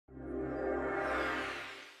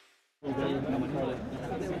Oh,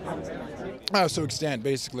 so EXTANT,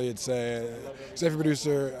 basically, it's a executive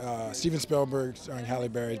producer, Steven Spielberg, starring Halle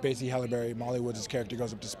Berry. Basically, Halle Berry, Molly Woods' character,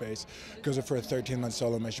 goes up to space, goes up for a 13-month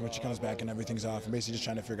solo mission, which she comes back and everything's off, and basically just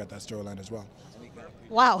trying to figure out that storyline as well.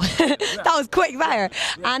 Wow, that was quick fire.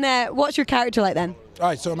 And what's your character like then? All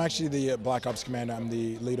right, so I'm actually the Black Ops commander. I'm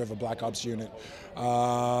the leader of a Black Ops unit.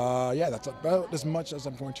 Yeah, that's about as much as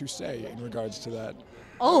I'm going to say in regards to that.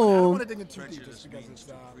 Oh. I don't want to dig into too deep just because it's,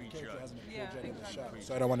 the character hasn't been appeared yet in the show.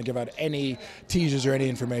 So I don't want to give out any teasers or any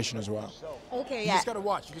information as well. Okay, You yeah. just got to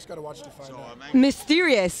watch. You just got to watch to find out.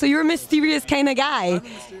 Mysterious. So you're a mysterious kind of guy. I'm a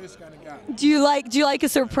mysterious kind of guy. Do you like a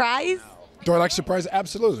surprise? Do I like surprise?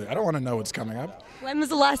 Absolutely. I don't want to know what's coming up. When was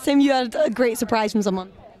the last time you had a great surprise from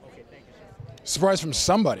someone? Surprise from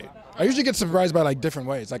somebody. I usually get surprised by like different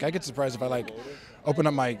ways. Like I get surprised if I like open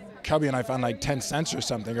up my cubby and I find like 10 cents or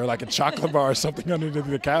something, or like a chocolate bar or something underneath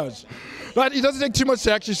the couch. But it doesn't take too much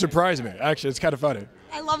to actually surprise me. Actually, it's kind of funny.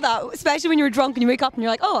 I love that, especially when you're drunk and you wake up and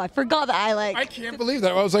you're like, oh, I forgot that I can't believe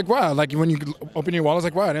that. I was like, wow. Like when you open your wallet, I was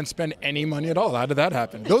like, wow, I didn't spend any money at all. How did that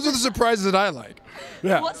happen? Those are the surprises that I like.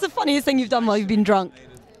 Yeah. What's the funniest thing you've done while you've been drunk?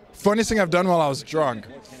 Funniest thing I've done while I was drunk.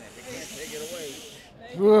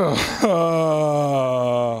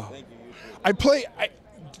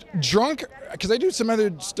 Drunk, because I do some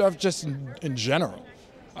other stuff just in general.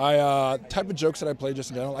 Type of jokes that I play just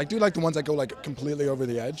in general. I do like the ones that go like completely over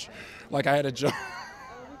the edge. Like I had a joke.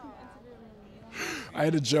 I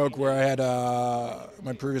had a joke where I had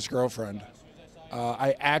my previous girlfriend.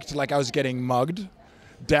 I acted like I was getting mugged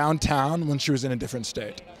downtown when she was in a different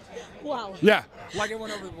state. Wow. Yeah, like it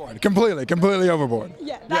went overboard. Completely overboard.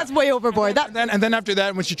 Yeah, that's way overboard. And then after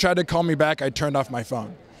that, when she tried to call me back, I turned off my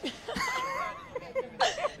phone.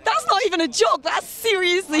 That's not even a joke. That's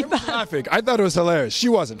seriously bad. Laughing. I thought it was hilarious. She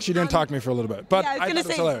wasn't. She didn't talk to me for a little bit, but Yeah, I thought it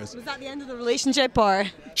was hilarious. was that the end of the relationship or?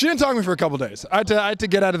 She didn't talk to me for a couple days. I had to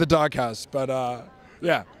get out of the doghouse, but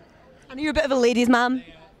yeah. And you're a bit of a ladies' man.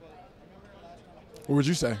 What would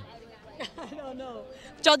you say? I don't know.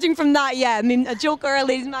 Judging from that, yeah. I mean, a joke or a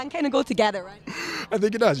ladies' man kind of go together, right? I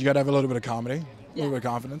think it does. You got to have a little bit of comedy, a little bit of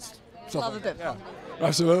confidence. Love a bit of fun. Yeah,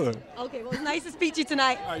 absolutely. Okay, well, it's nice to speak to you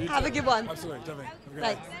tonight. Have a good one. Absolutely, definitely.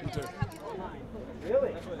 Thanks. You too.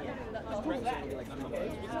 Really?